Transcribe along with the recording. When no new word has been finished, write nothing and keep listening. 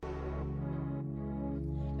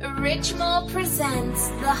Richmore presents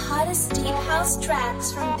the hottest deep house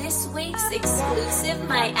tracks from this week's exclusive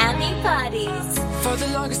Miami parties. For the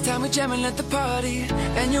longest time we're jamming at the party,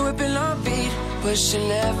 and you're whipping on beat, pushing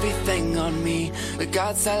everything on me. We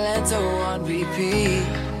got Silento on repeat.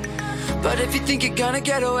 But if you think you're gonna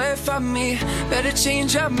get away from me, better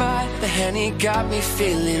change your mind. The Henny got me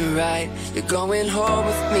feeling right. You're going home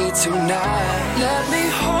with me tonight. Let me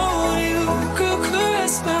hold you, girl,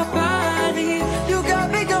 caress my body. You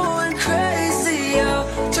got me going crazy, yo.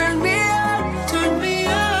 Turn me on, turn me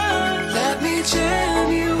on. Let me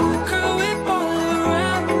jam you, girl, whip all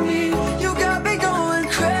around me. You got me going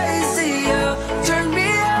crazy, yo. Turn me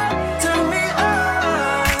on, turn me on.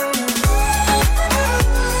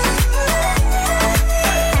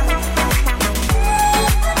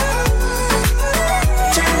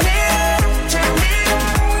 Turn me on, turn me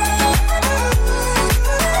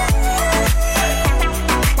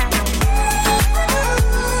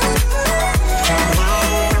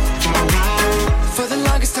For the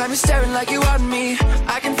longest time you're staring like you want me.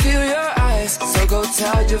 I can feel your eyes, so go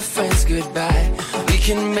tell your friends goodbye. We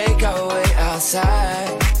can make our way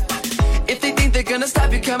outside. If they think they're gonna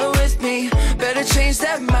stop you coming with me, better change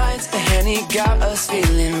their minds. The Henny got us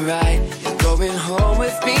feeling right. You're going home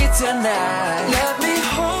with me tonight. Let me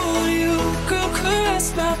hold you, girl,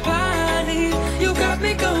 caress my body. You got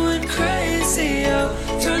me going crazy, yo.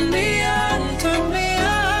 Turn me on, turn me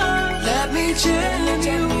on. Let me jam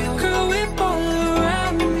you, girl, whip all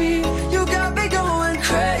around me. You got me going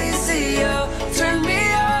crazy, yo. Turn me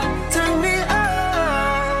on, turn me on.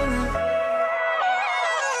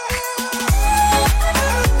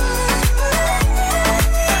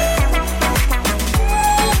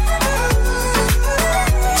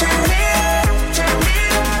 Turn me on, turn me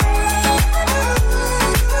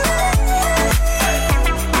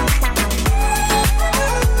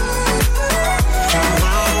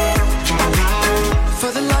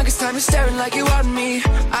For the longest time you're staring like you want me.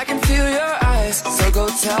 I can feel your eyes, so go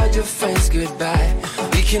tell your friends goodbye.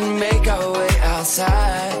 We can make our way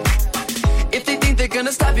outside. If they think they're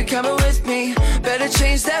gonna stop you coming with me, better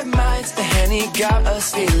change their minds. The Henny got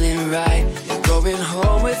us feeling right. You're going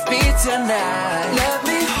home with me tonight. Let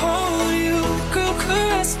me hold you, girl,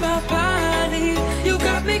 caress my body. You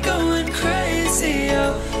got me going crazy,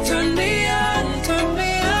 yo. Turn me on, turn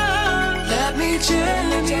me on. Let me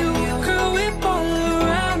jam you, girl, whip all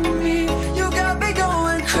around me. You got me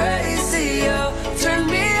going crazy, yo. Turn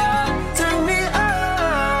me on, turn me on.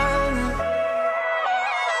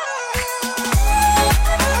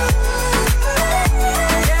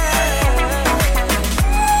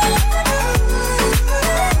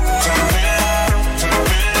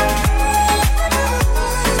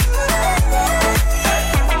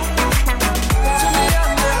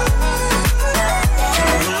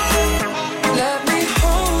 Let me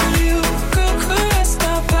hold you, girl, caress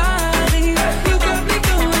my body. You got me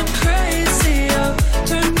going crazy, yo.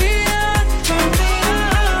 Turn me on, turn me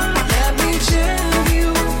on. Let me jam you,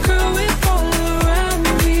 girl, whip all around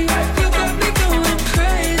me. You got me going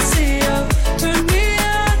crazy, yo. Turn me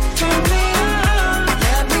on, turn me on.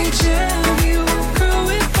 Let me jam you, girl,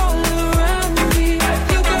 whip all around me.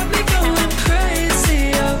 You got me going crazy,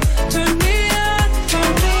 yo. Turn me on,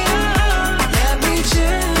 turn me on. Let me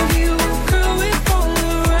jam you, girl, whip all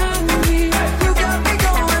around me. You got me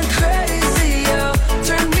going crazy, yo.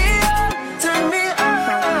 Turn me on, turn me on.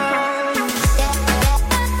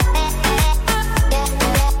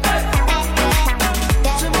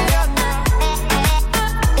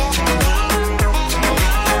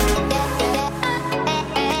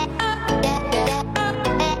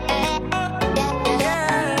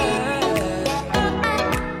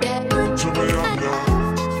 Turn me on now.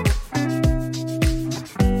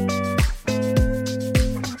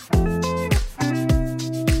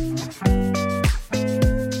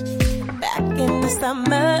 Back in the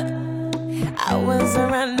summer, I was a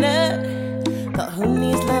runner, but who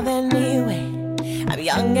needs love anyway? I'm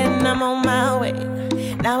young and I'm on my way.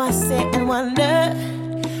 Now I sit and wonder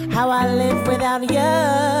how I live without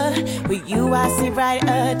you. With you I see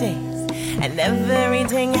brighter days, and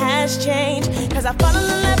everything has changed. Cause I fall in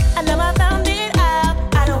love, I know I found it out.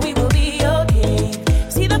 I know we will be okay.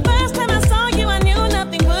 See, the first time I saw you, I knew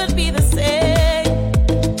nothing would be the same.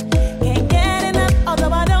 Can't get enough,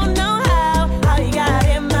 although I don't know how you got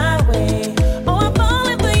in my way. Oh, I'm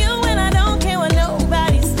falling for you and I don't care what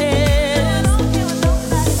nobody says.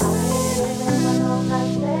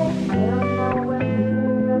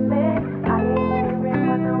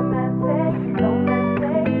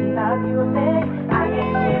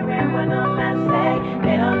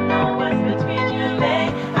 They don't know what's between you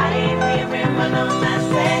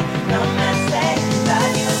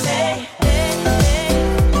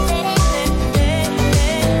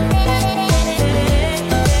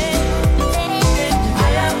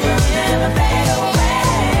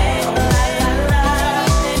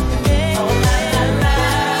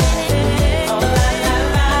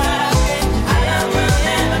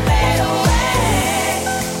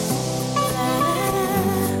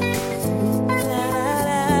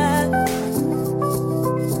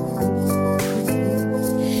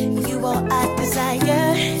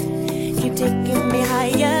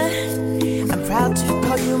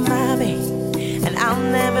I'll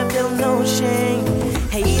never feel no shame.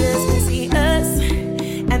 Haters can see us,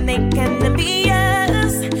 and they can envy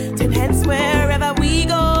us. Turn heads wherever we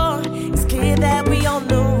go. It's clear that we on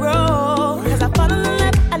the road. 'Cause I fall in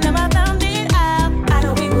love, I never found it out. I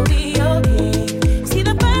know we will be okay. See,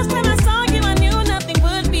 the first time I saw you, I knew nothing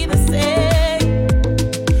would be the same.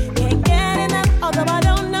 Can't get enough, although I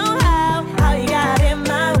don't know how you got in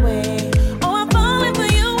my way. Oh, I'm falling for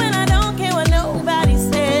you, and I don't care what nobody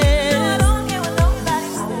says. No, I don't care what nobody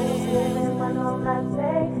says. What no man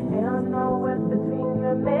say, they don't know what's between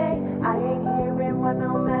you and me. I ain't hearing what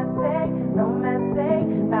no man say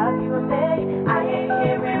about you and me. I ain't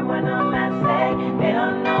hearing what no man say. They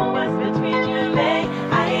don't know what's between you and me.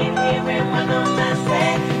 I ain't hearing what no man say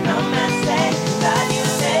about you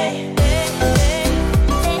and me.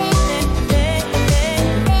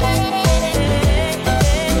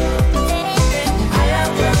 I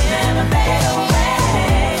love will never fade away.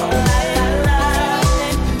 Oh la la la,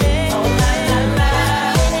 oh la la la,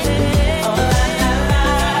 oh la la la.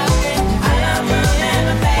 I love will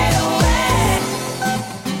never fade away.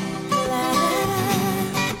 La la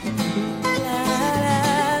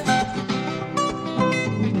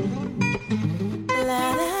la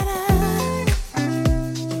la.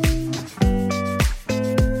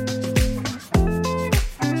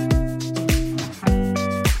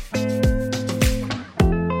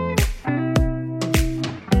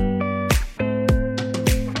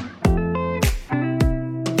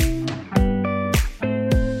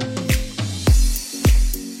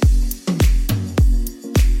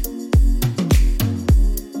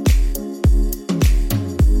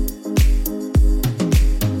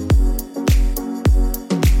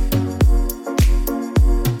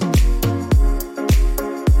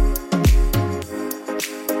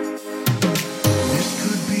 This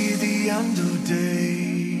could be the end of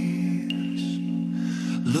days.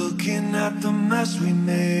 Looking at the mess we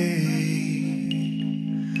made.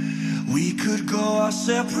 We could go our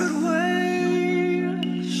separate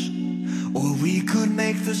ways, or we could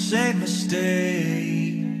make the same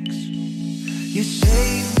mistakes. You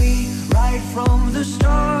saved me right from the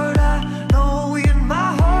start. I know in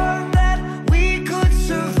my heart that we could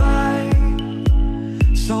survive.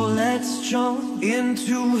 So let's jump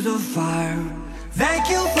into the fire. Thank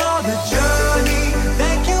you for the journey.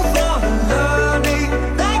 Thank you for the learning.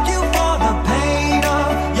 Thank you for the pain of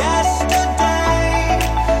yesterday.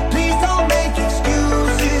 Please don't make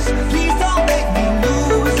excuses. Please don't make me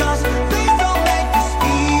lose us. Please don't make this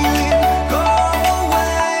feeling go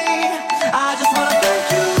away. I just wanna thank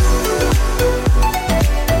you.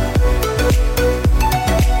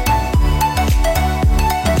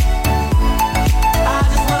 I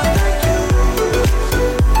just wanna thank you.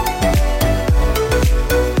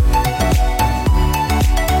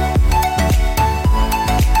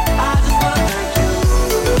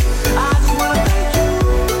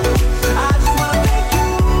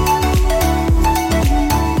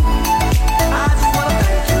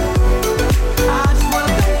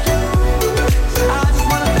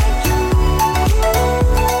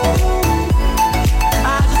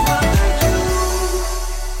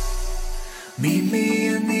 Meet me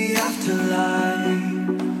in the afterlife.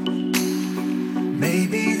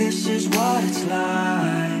 Maybe this is what it's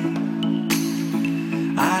like.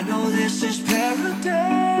 I know this is paradise,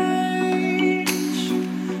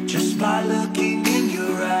 just by looking in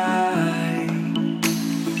your eyes.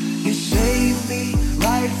 You saved me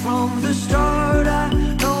right from the start. I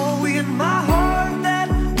know in my heart that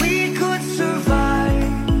we could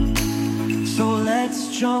survive. So let's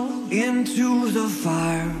jump into the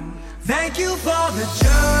fire. Thank you for the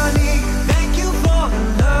journey. Thank you for the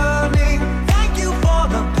learning. Thank you for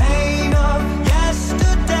the pain of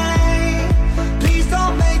yesterday. Please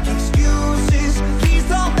don't make excuses. Please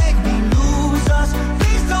don't make me lose us.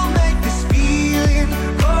 Please don't make this feeling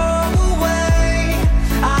go away.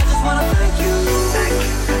 I just wanna thank you.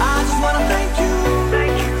 I just wanna thank you.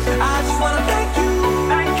 I just wanna thank you.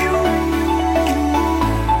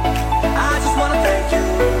 I just wanna thank you.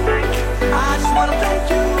 I just wanna thank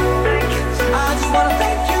you. I just wanna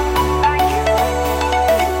thank you.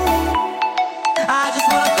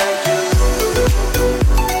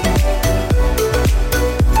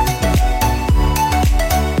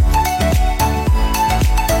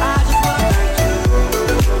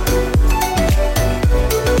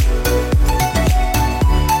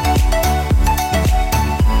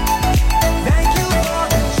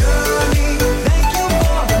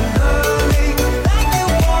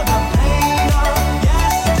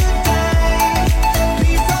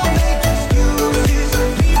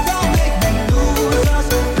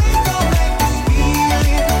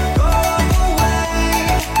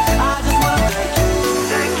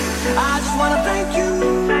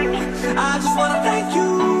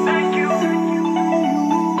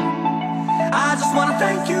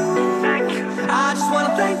 thank you. I just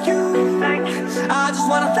wanna thank you. I just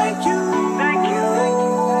wanna thank you.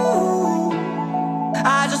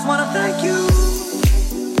 I just wanna thank you.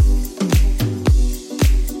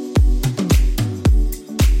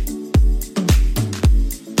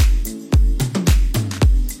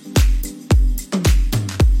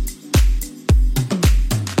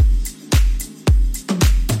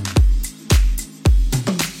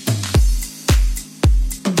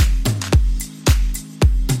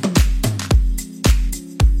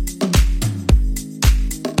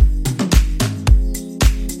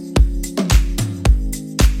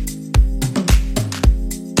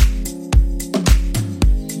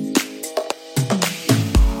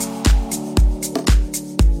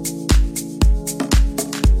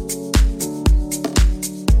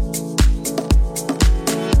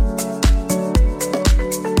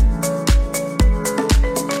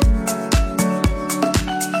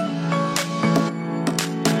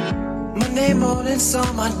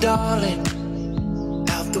 Saw my darling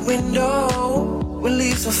out the window when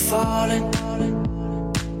leaves were falling.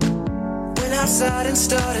 Went outside and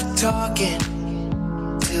started talking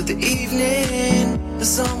till the evening, the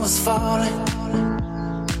sun was falling.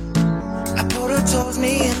 I pulled her towards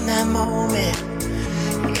me in that moment,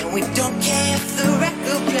 and we don't care if the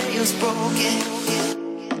record player's broken.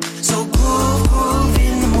 So groove, groove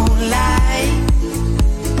in the moonlight,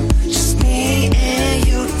 just me and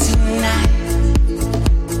you tonight.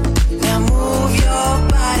 Move your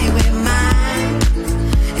body with mine,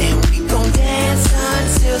 and we gon' dance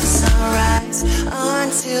until the sunrise,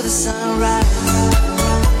 until the sunrise.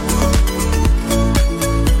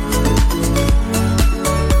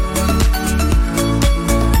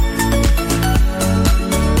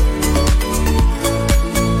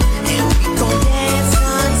 And we gon' dance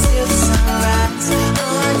until the sunrise,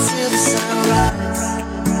 until the sunrise.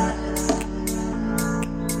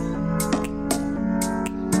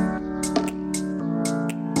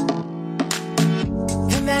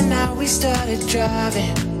 Now we started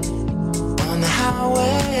driving on the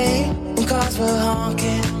highway when cars were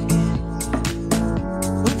honking.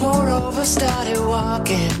 We pulled over, started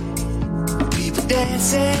walking, people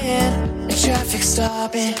dancing and traffic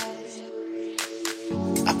stopping.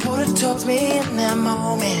 I pulled her towards me in that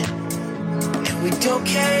moment, and we don't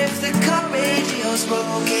care if the car radio's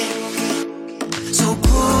broken. So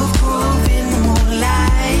groove, groove in the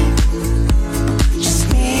moonlight, just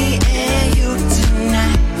me and you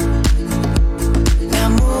tonight.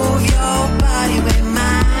 Move your body with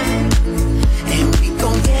mine, and we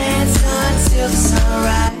gon' dance until the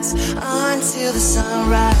sunrise, until the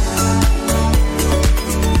sunrise.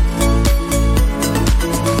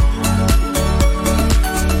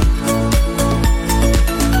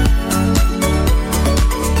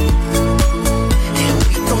 And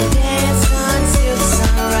we gon' dance until the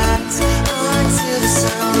sunrise, until the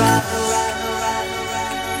sunrise.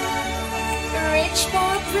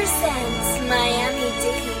 Richmond presents Miami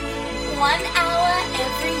Deep. 1 hour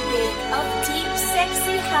every week of deep,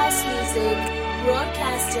 sexy house music,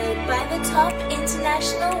 broadcasted by the top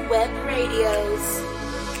international web radios.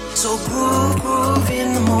 So groove, groove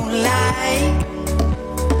in the moonlight,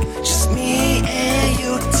 just me and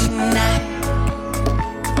you tonight.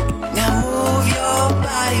 Now move your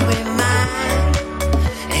body with mine,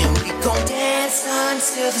 and we gon' dance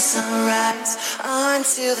until the sunrise,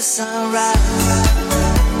 until the sunrise.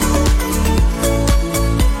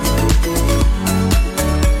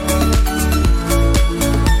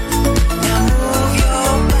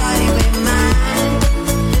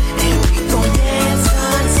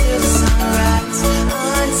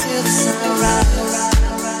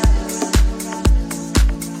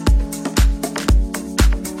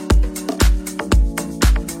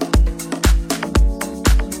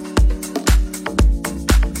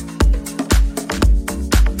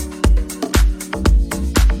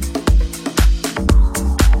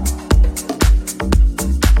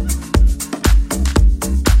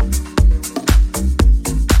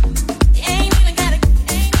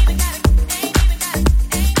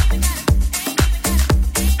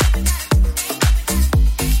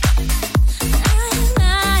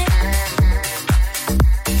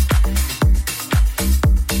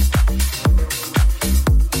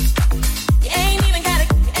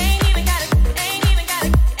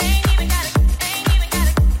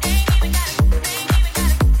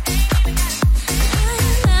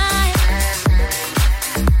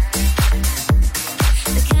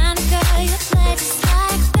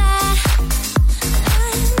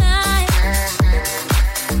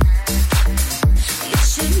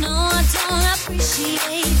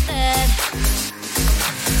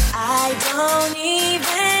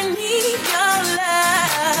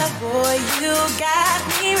 got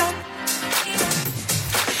me wrong.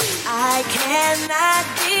 I cannot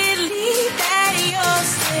believe that you're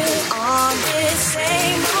still on this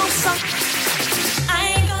same old song. I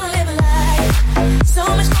ain't gonna live a lie. So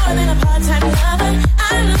much more than a part-time lover.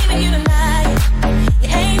 I'm leaving you tonight. You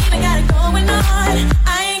ain't even got it going on.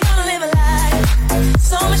 I ain't gonna live a lie.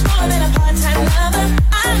 So much more than a part-time lover.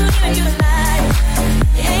 I'm leaving you tonight.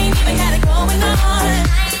 You ain't even got it going on.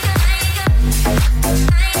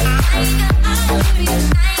 I'm leaving you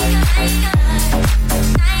tonight.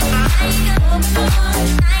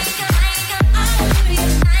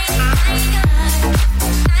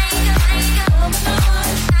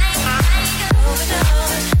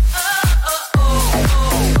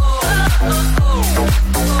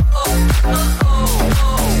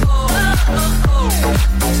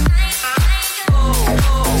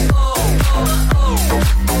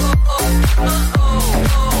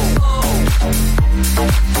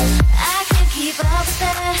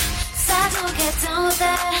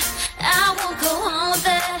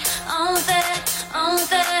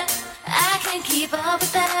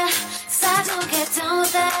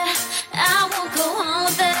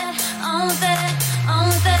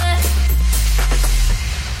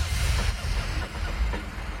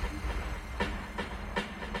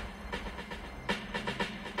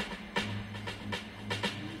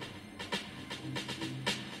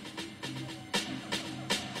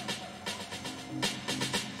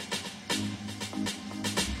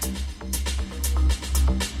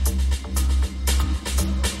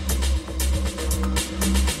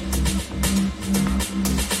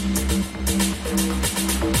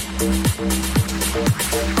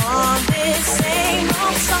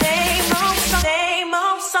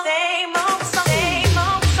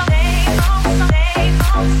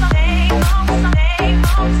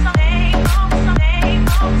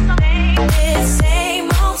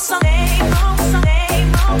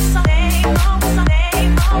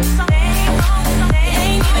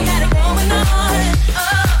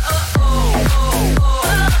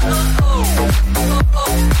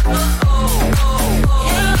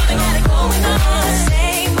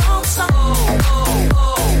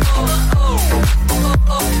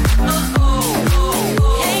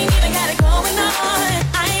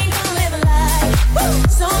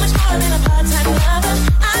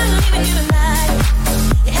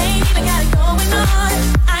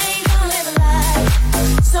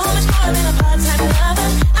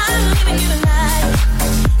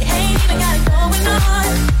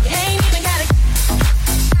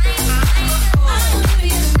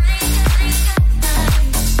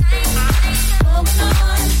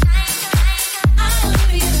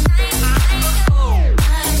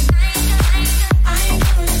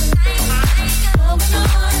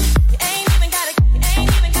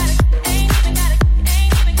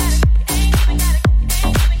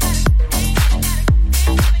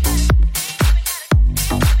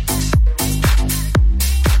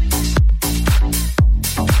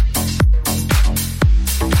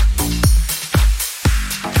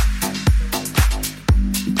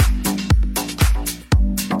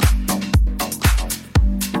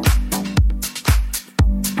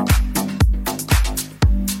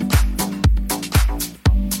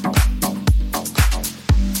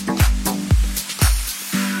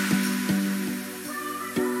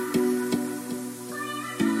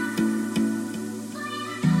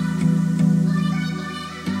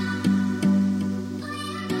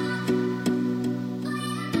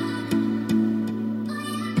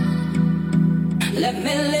 Let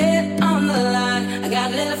me lay it on the line. I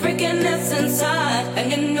got a little freakiness inside,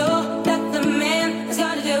 and you know that the man has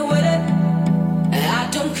got to deal with it. And I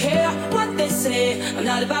don't care what they say, I'm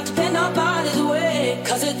not about to pay nobody's way,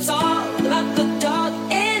 'cause it's all about the dog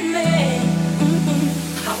in me.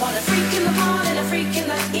 I want a freak in the morning, a freak in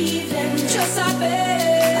the evening, just like me.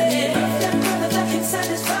 I need that brother that can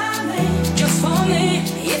satisfy me, just for me.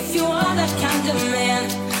 If you are that kind of man,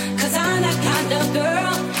 'cause I'm that kind of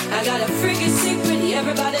girl. I got a freaky secret,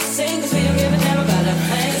 everybody sings, 'cause we don't give a damn about a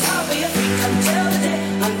thing. 'Cause I'll be a freak until the day,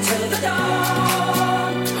 until the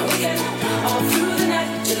dawn. We can all through the night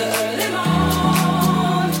till the early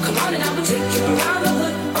morn. Come on and I will take you around the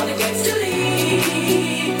hood on a gangster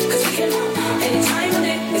lead, 'cause we can any time of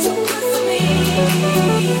day, it's so good for me.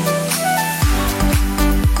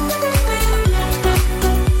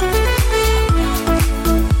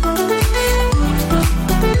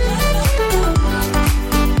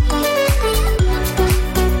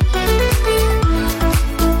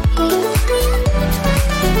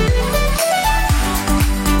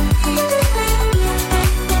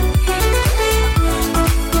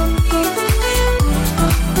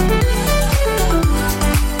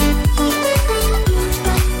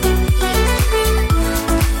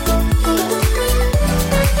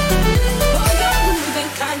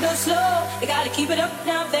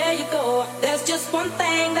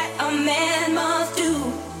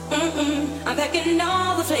 I'm packing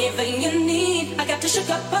all the flavor you need. I got to shook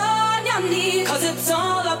up on your knees, 'cause it's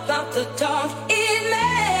all about the dog in me.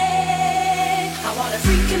 I want a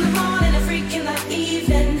freak in the morning, a freak in the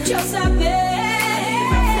evening. Just like me,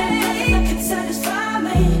 nothing that can satisfy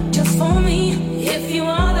me. Just for me, if you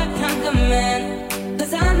are that kind of man,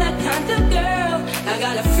 'cause I'm that kind of girl. I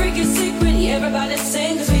got a freaky secret, everybody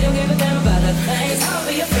sing, 'cause we don't give a damn about a thing. 'Cause I'll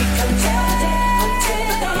be a freak until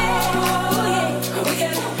the dawn. Yeah, we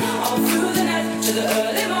can all through the night to the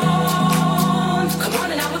early morn. Come on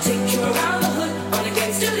and I will take you around the hood on a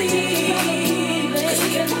gangster lead. 'Cause we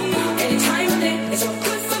can any time of day, it's all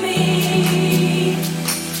good for me.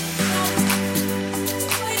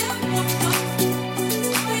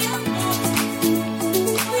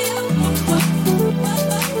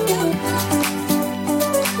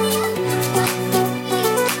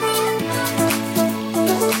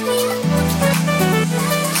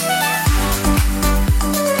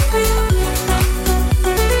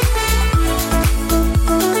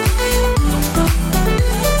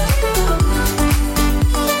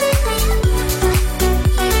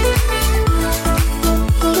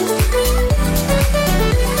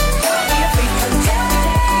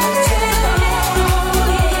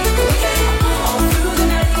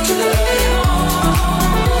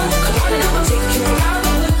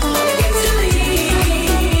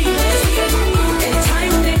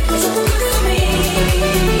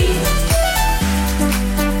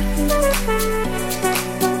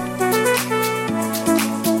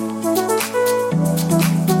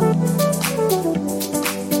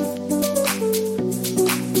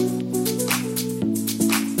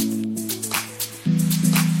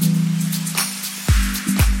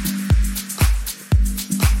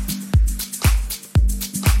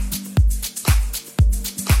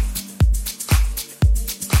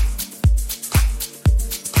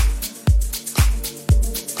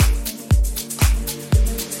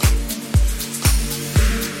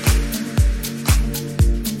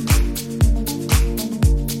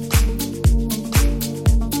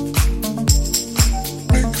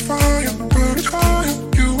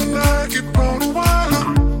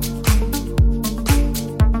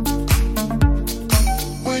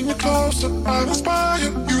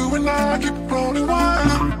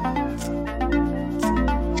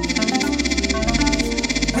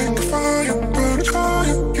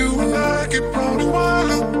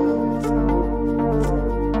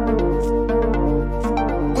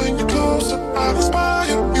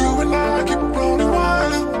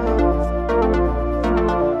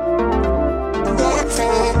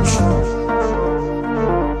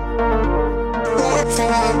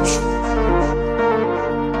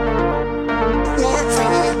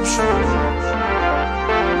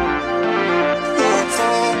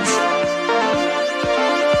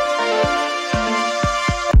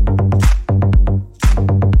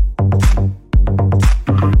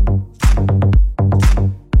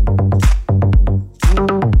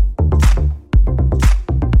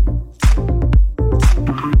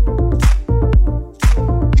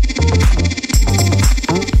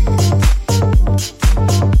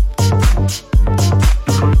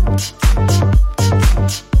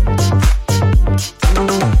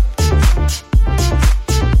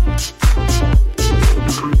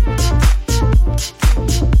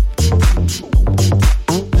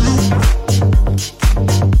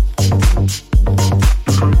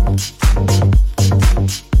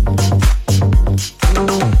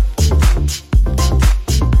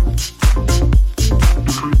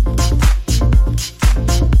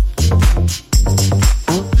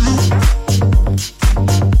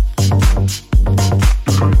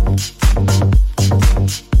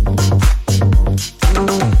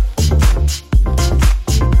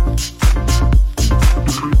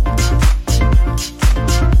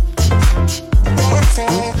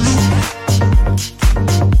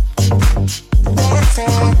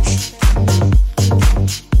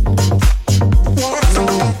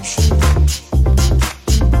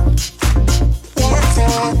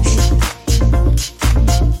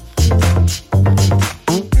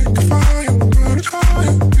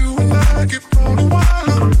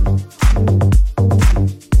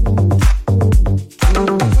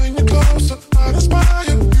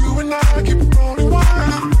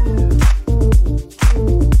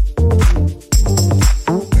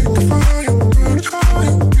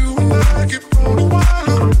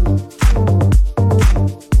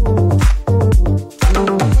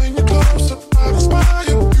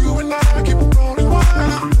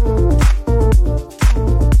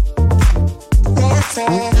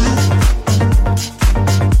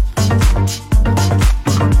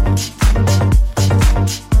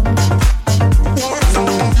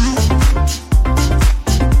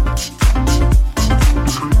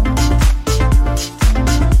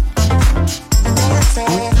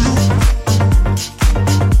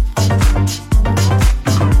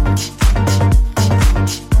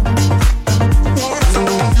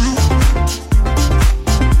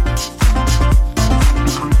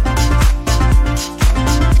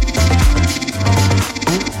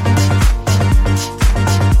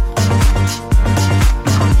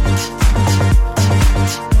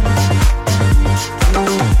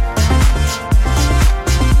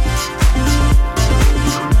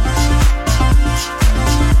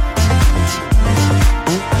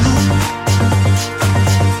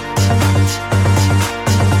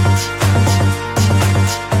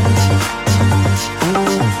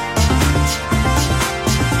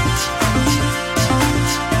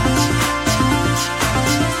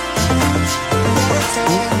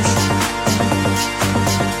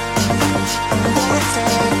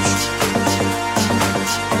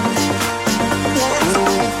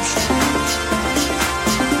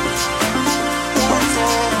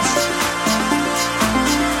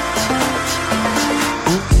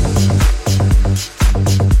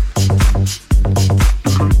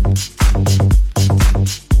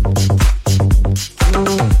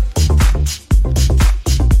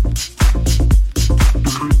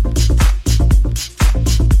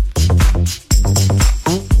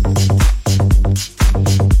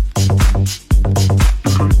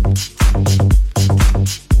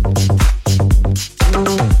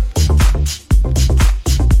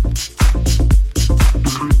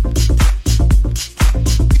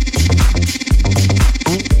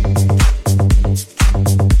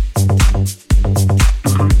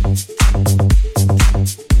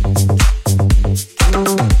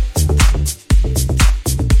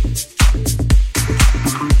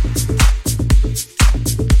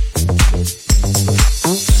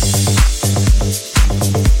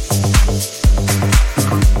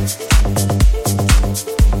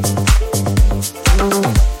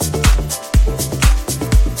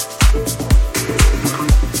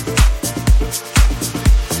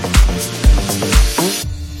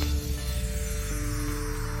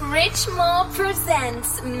 Richmore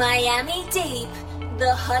presents Miami Deep,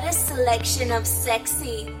 the hottest selection of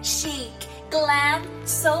sexy, chic, glam,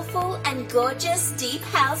 soulful, and gorgeous deep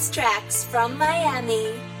house tracks from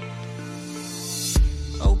Miami.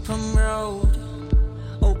 Open road,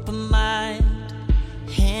 open mind,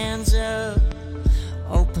 hands up,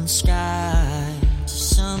 open sky,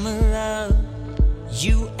 summer up,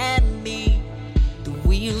 you and me, the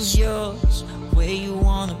wheel's yours, where you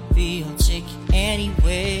wanna be, I'll take you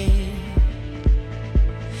anywhere,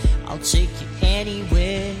 I'll take you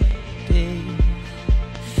anywhere, babe,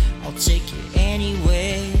 I'll take you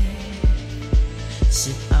anywhere,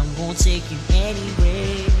 said I'm gonna take you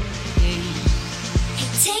anywhere, babe.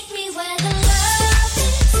 Take me where the love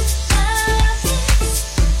is,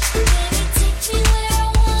 baby, take me where I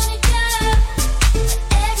wanna go.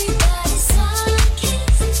 Everybody's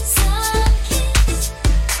sun-kissed,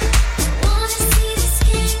 wanna see the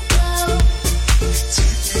skin glow.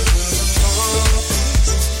 Take me where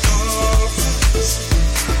the love is,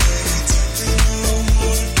 baby, take me where I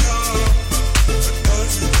wanna go.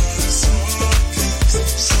 Everybody's sun-kissed,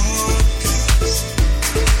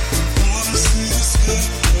 wanna see the skin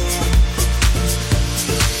glow.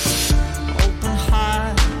 Open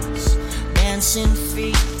hearts, dancing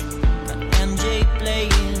feet, got MJ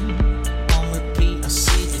playing on repeat. I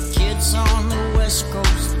see the kids on the west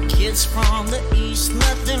coast, the kids from the east.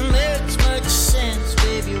 Nothing makes much sense,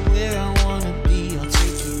 baby, where I wanna be. I'll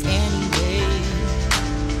take you anywhere,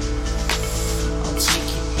 I'll take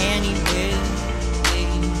you anywhere,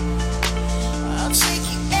 baby. I'll take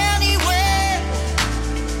you anywhere,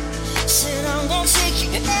 said I'm gonna take you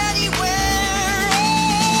anywhere.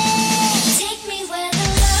 Take me where the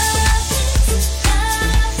love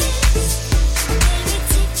is, baby,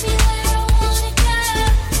 take me where I wanna go.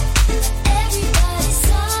 Everybody's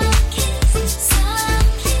sun-kissed,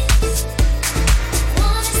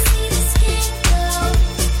 wanna see the skin glow.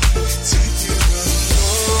 Take me where the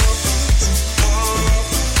love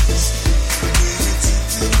is, baby,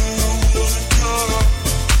 take me where I wanna go.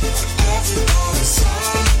 Everybody's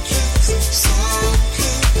sun-kissed,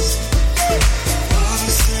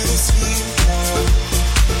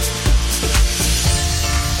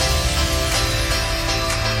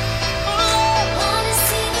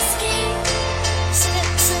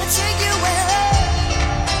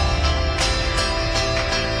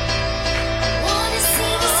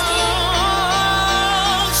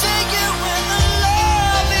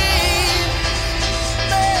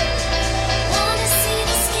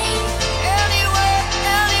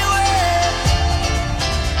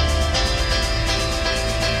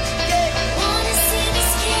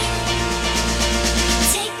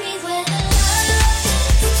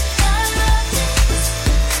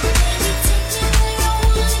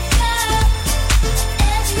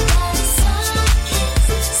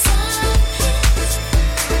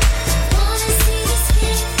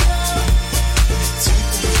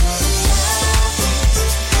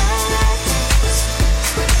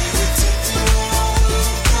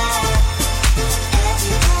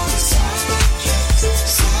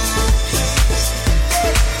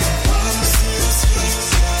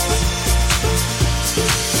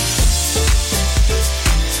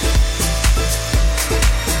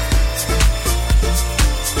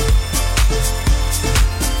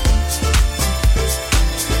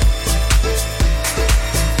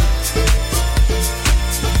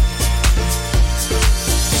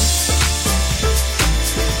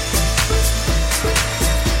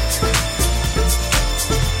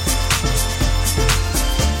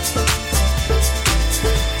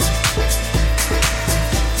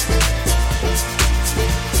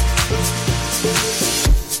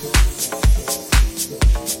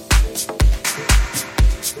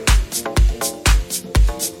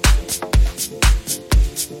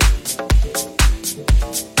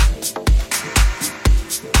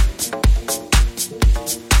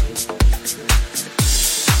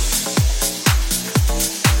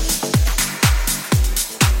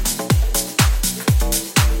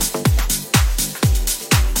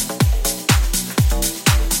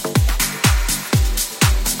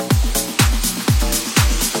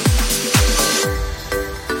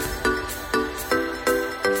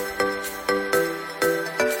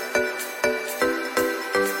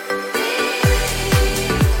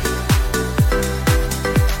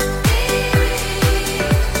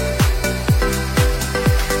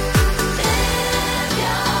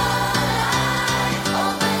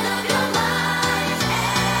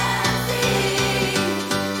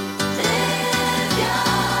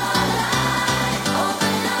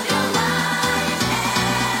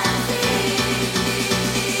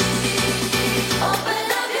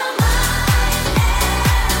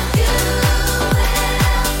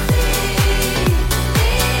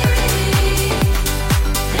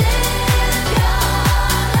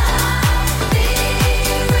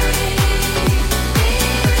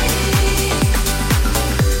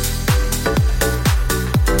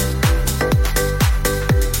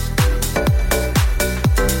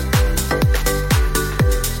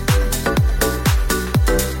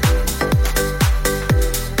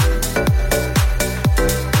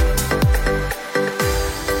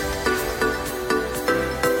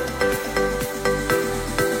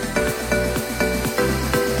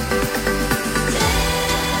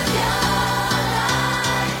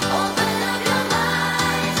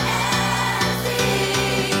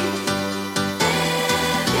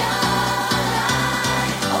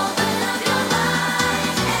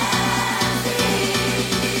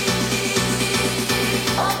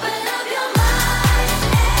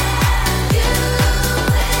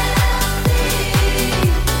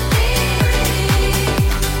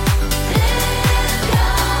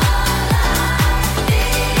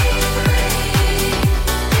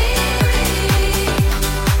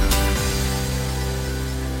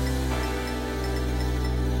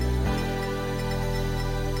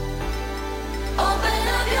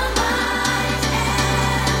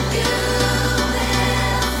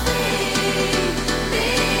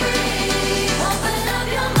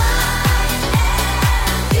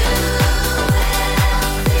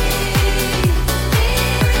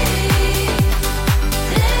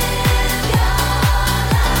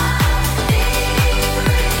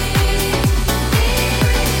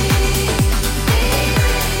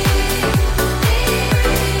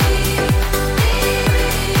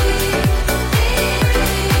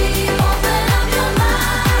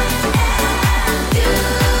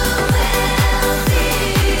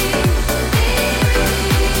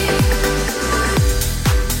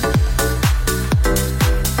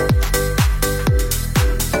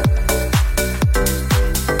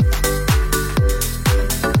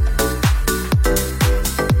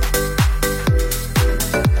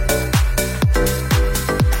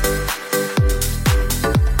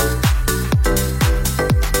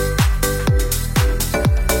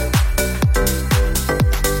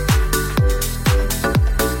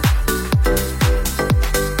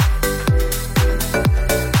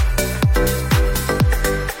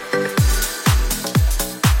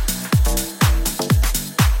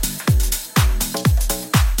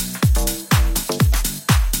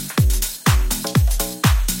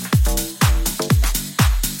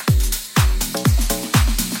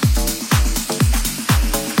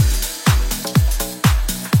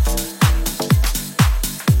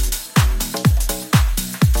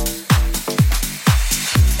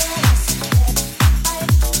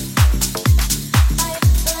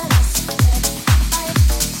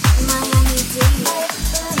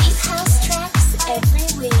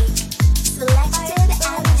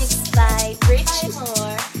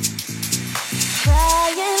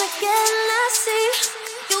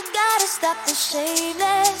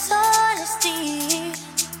 shameless honesty.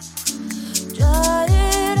 Draw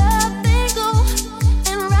it up and go,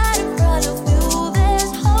 and right in front of you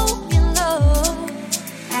there's hope, you know.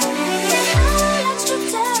 I'm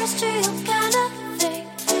extraterrestrial kind of thing,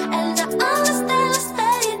 and I understand the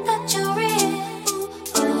state that you're in.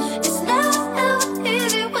 It's never ever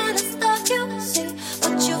easy when it's dark, you see,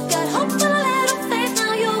 but you've got hope and a little faith.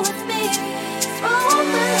 Now you're with me. Throw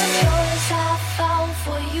open the doors I found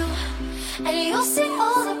for you, and you'll see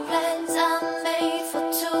all the plans I made for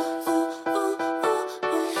two.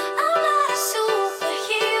 I'm not a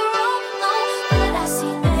superhero, no, but I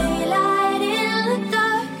see daylight in the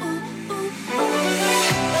dark.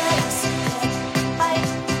 But I see light,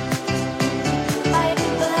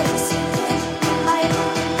 but I see light,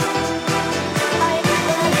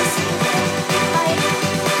 but I see light.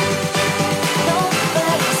 No, but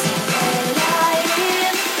I see daylight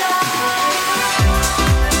in the dark.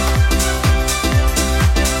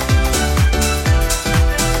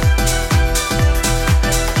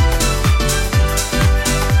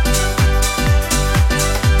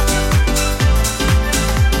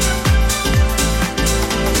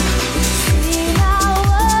 See now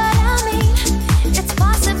what I mean? It's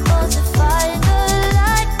possible to find the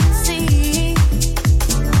light and see.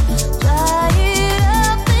 Try it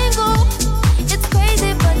up and go. It's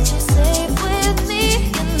crazy, but you're safe with me,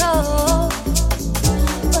 you know.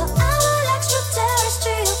 But I'm an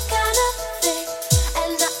extraterrestrial kind of thing,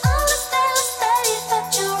 and I understand the state that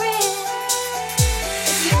you're in.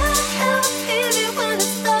 It's never ever easy when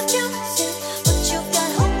it's dark, you see, but you've got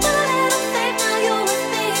hope and a little faith. Now you're with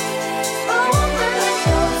me. Throw open the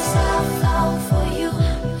doors I found for you,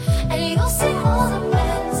 and you'll see all the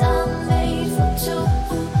plans I made for two.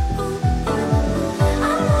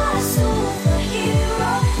 I'm not a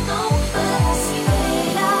superhero, no, but I see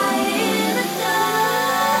daylight in the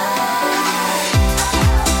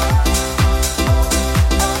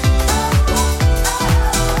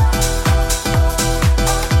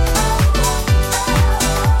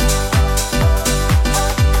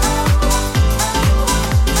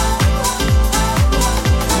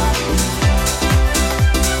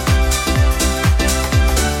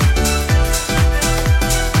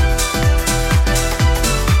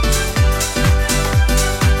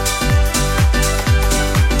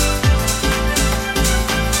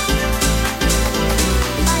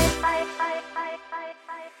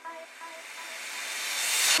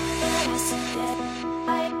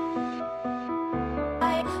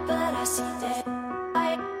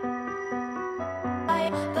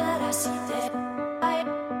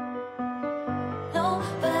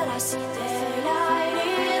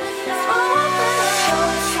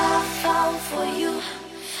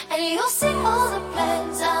and you'll see all the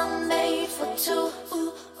plans I made for two.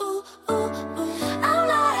 I'm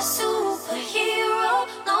not a superhero,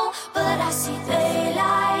 no, but I see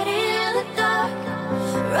daylight in the dark.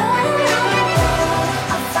 Right now,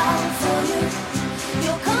 I found for you.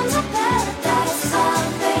 You'll come to paradise I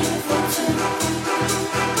made for two.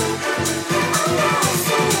 I'm not a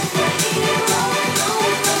superhero, no,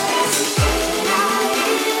 but I see daylight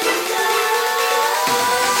in the dark.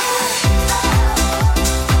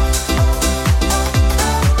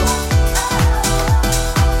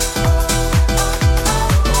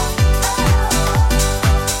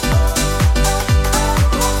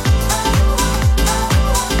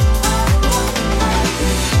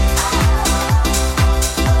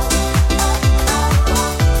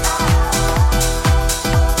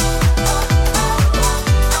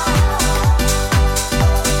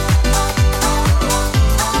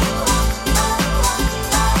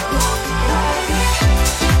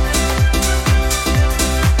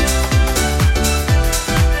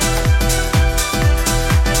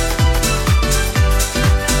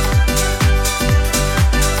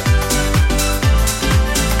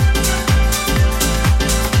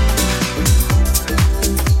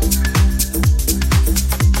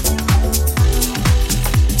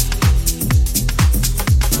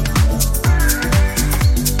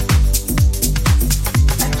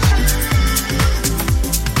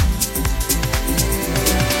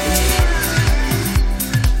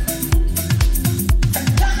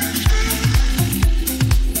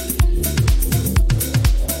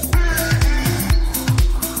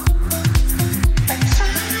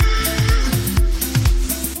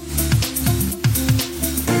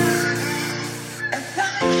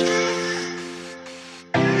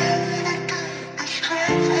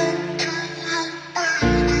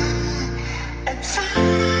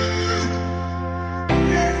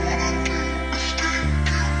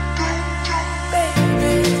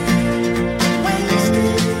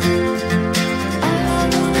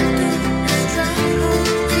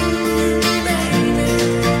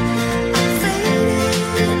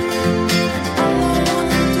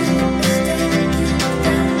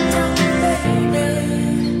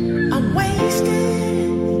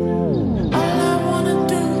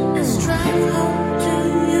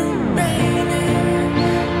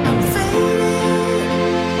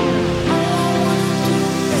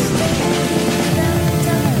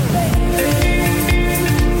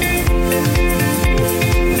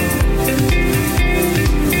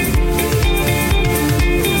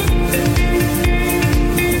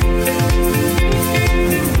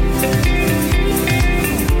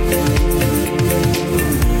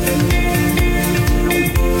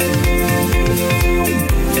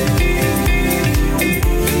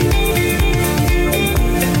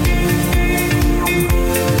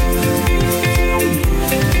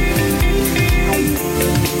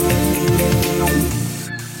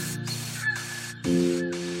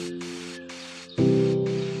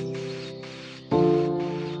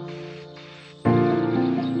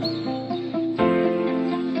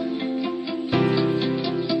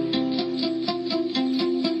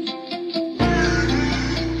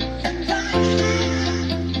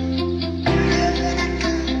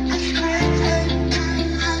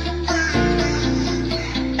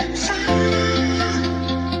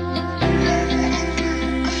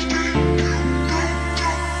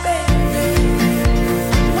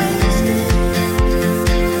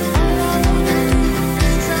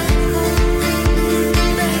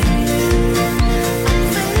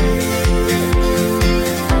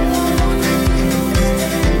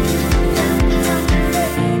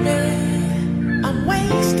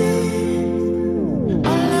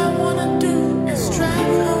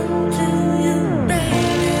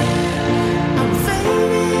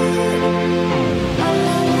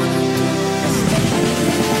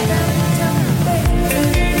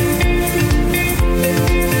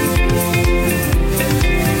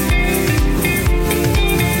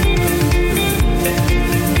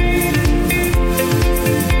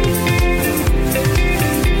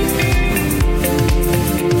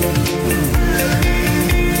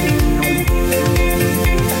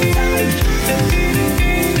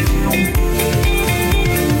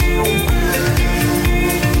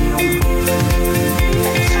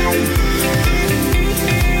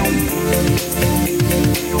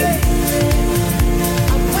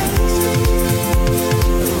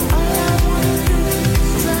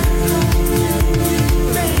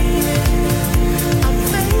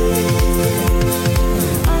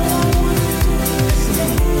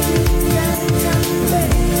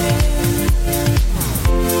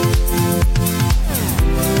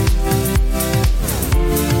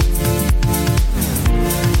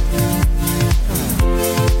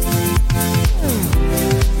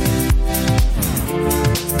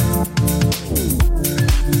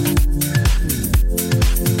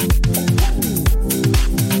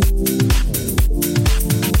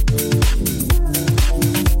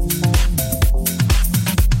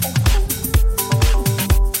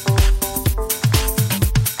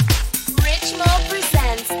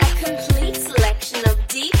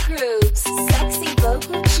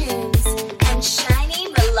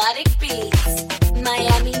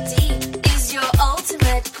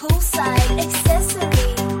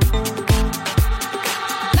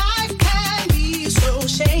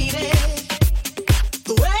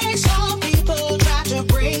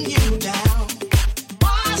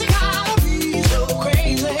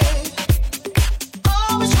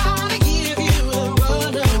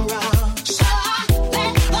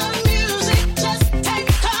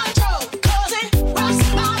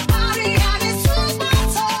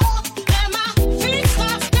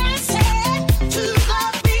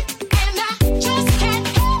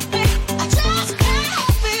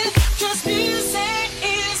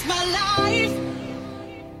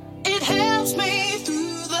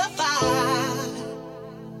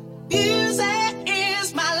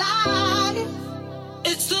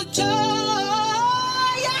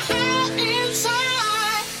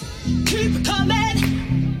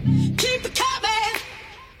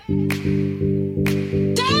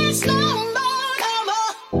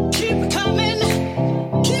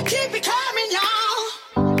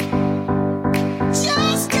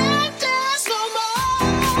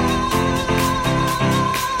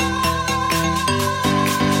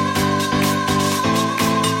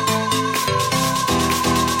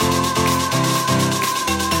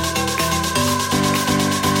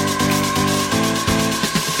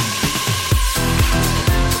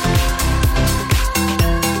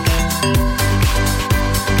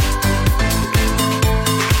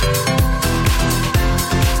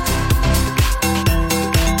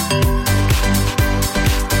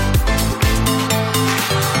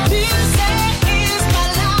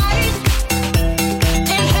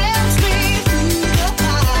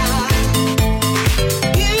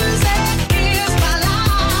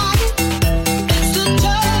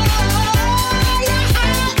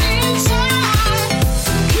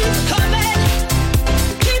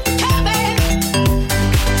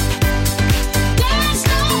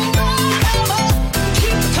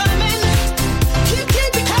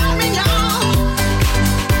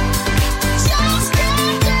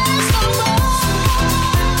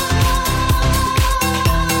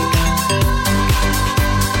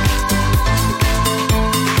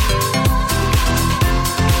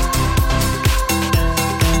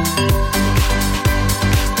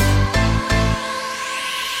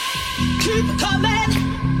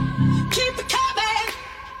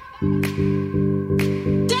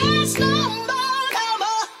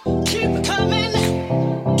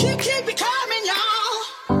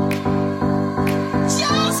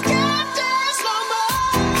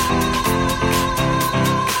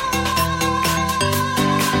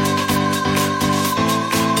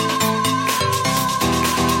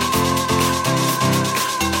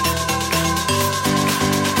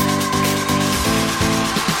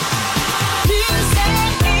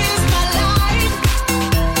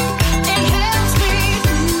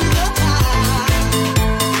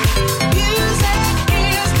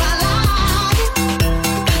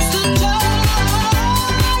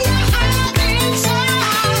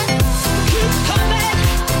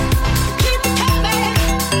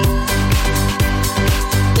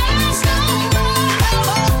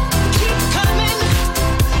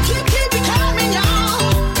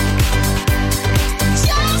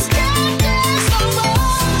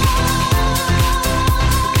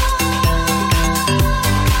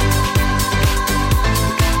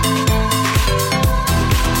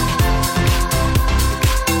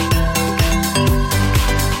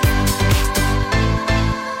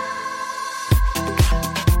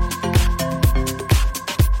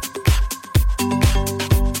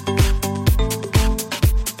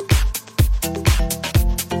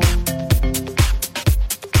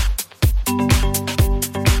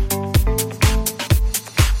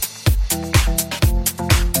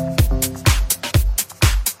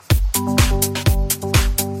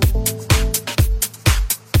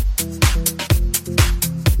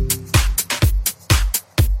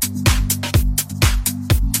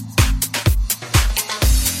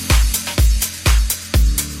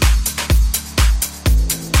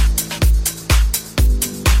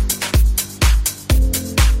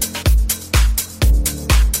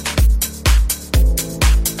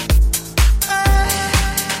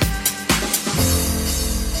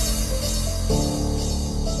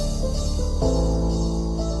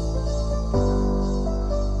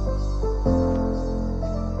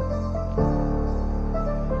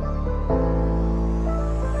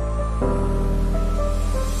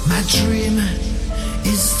 dream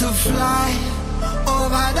is to fly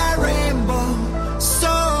over the rainbow so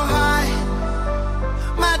high.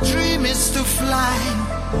 My dream is to fly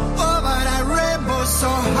over the rainbow so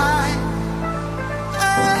high.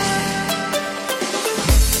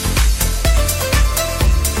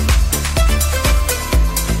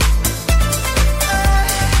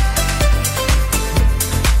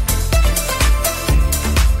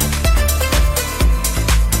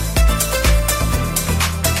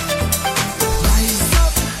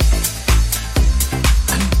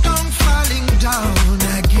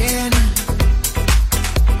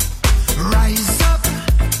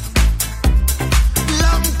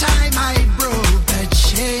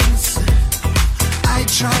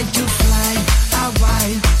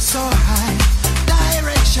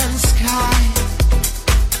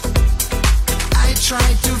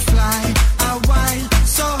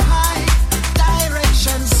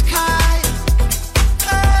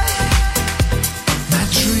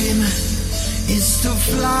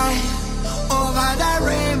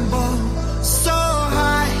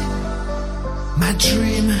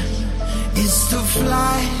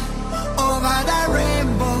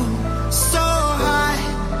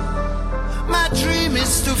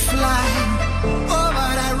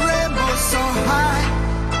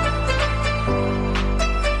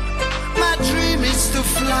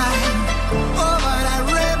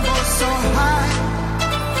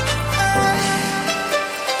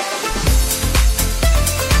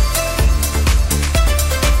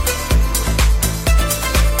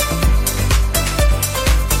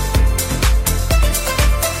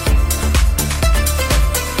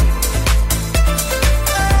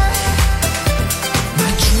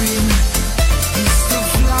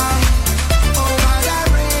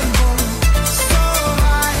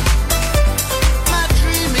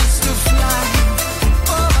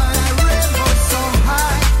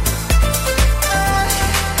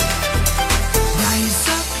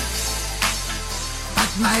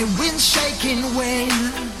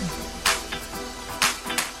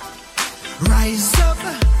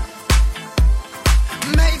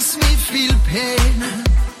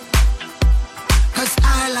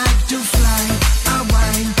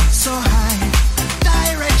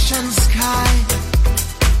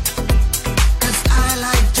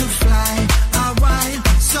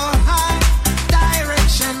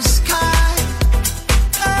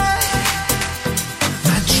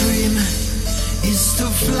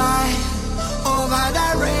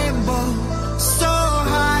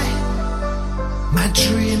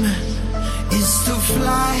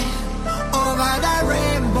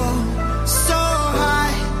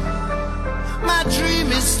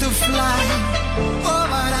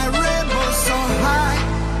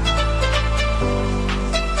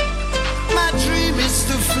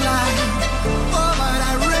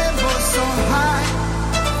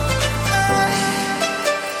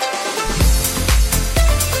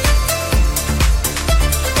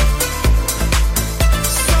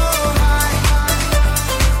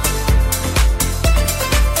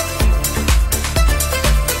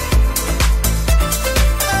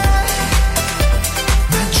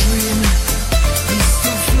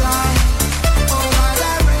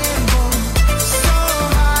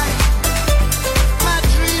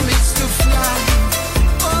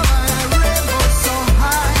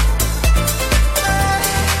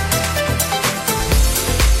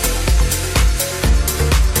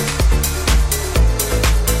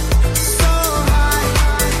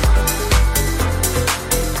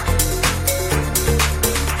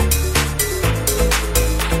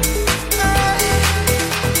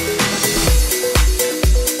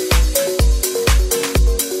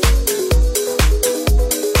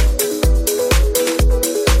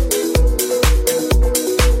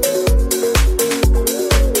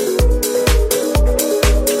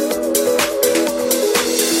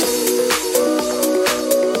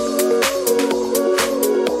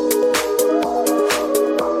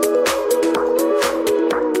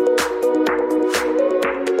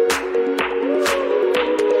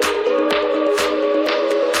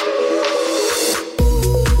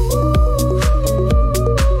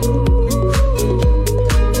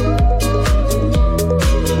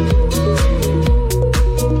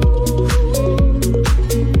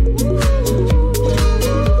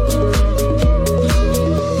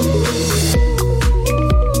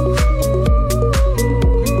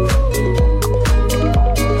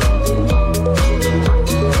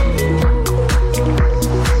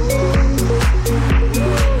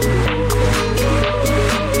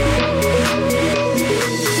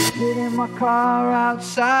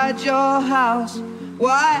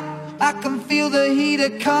 Why? I can feel the heater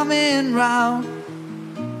coming round.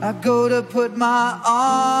 I go to put my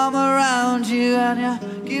arm around you, and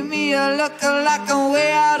you give me a look like I'm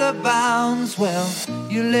way out of bounds. Well,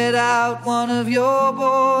 you let out one of your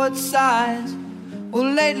bored sighs.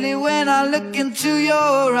 Well, lately when I look into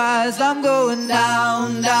your eyes, I'm going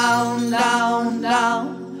down, down, down,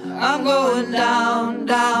 down. I'm going down,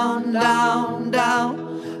 down, down,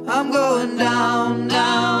 down. I'm going down,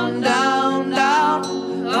 down, down, down.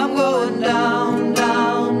 I'm going down,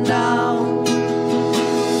 down, down.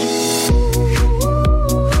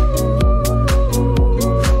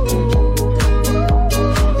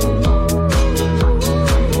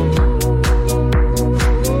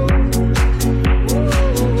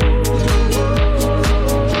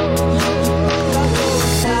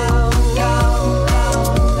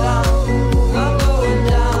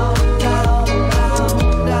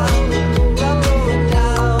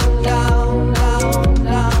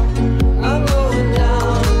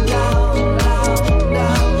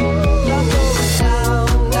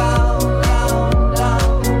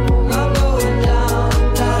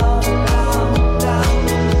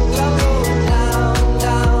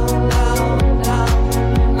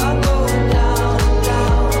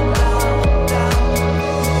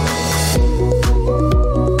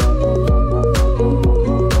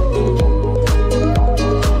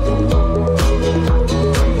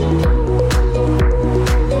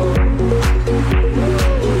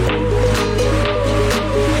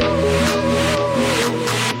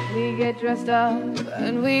 Dressed up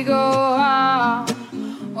and we go out,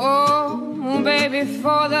 oh baby,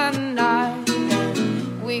 for the night.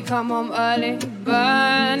 We come home early,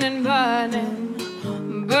 burning, burning,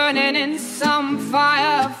 burning in some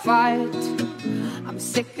firefight. I'm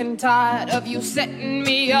sick and tired of you setting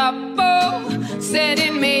me up, oh,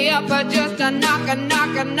 setting me up, just a knocking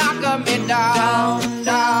me down,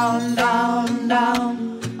 down, down,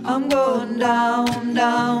 down. I'm going down,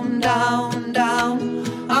 down, down, down.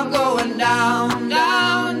 I'm going down,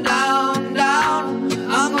 down, down, down.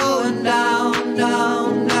 I'm going down,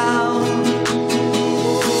 down, down.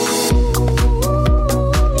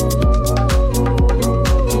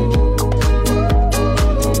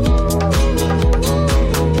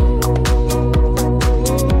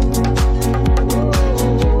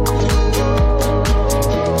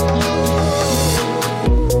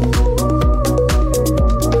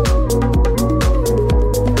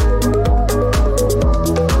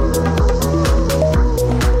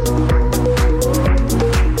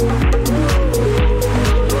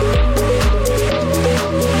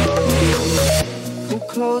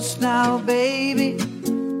 Now, baby,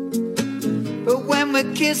 but when we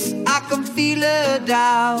kiss, I can feel it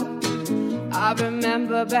down. I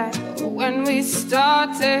remember back when we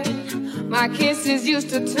started, my kisses used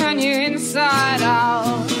to turn you inside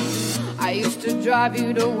out. I used to drive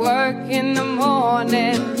you to work in the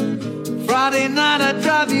morning. Friday night I'd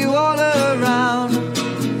drive you all around.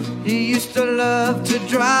 You used to love to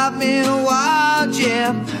drive me wild,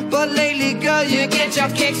 yeah. But lately, girl, you get your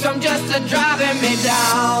kicks from just driving me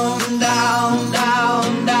down, down,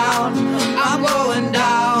 down, down. I'm going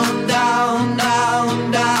down, down,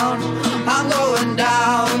 down, down. I'm going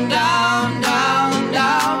down, down, down,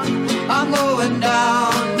 down. I'm going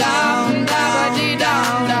down, down, down,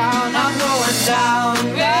 down, down. I'm going down,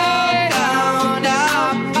 down, down,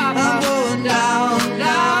 down. I'm going down,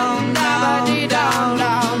 down, down, down,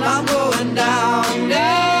 down. I'm going down,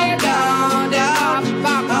 down, down, down.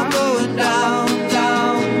 I'm going down,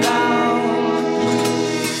 down, down.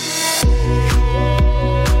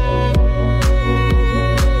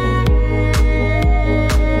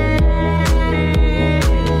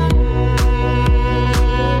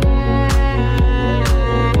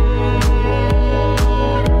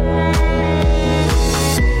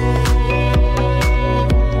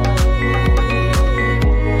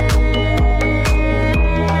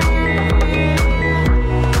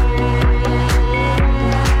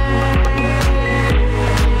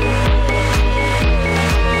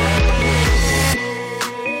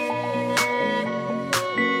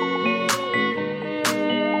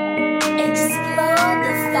 Explore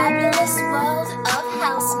the fabulous world of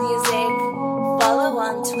house music. Follow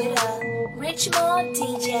on Twitter, Richmore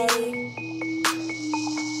DJ.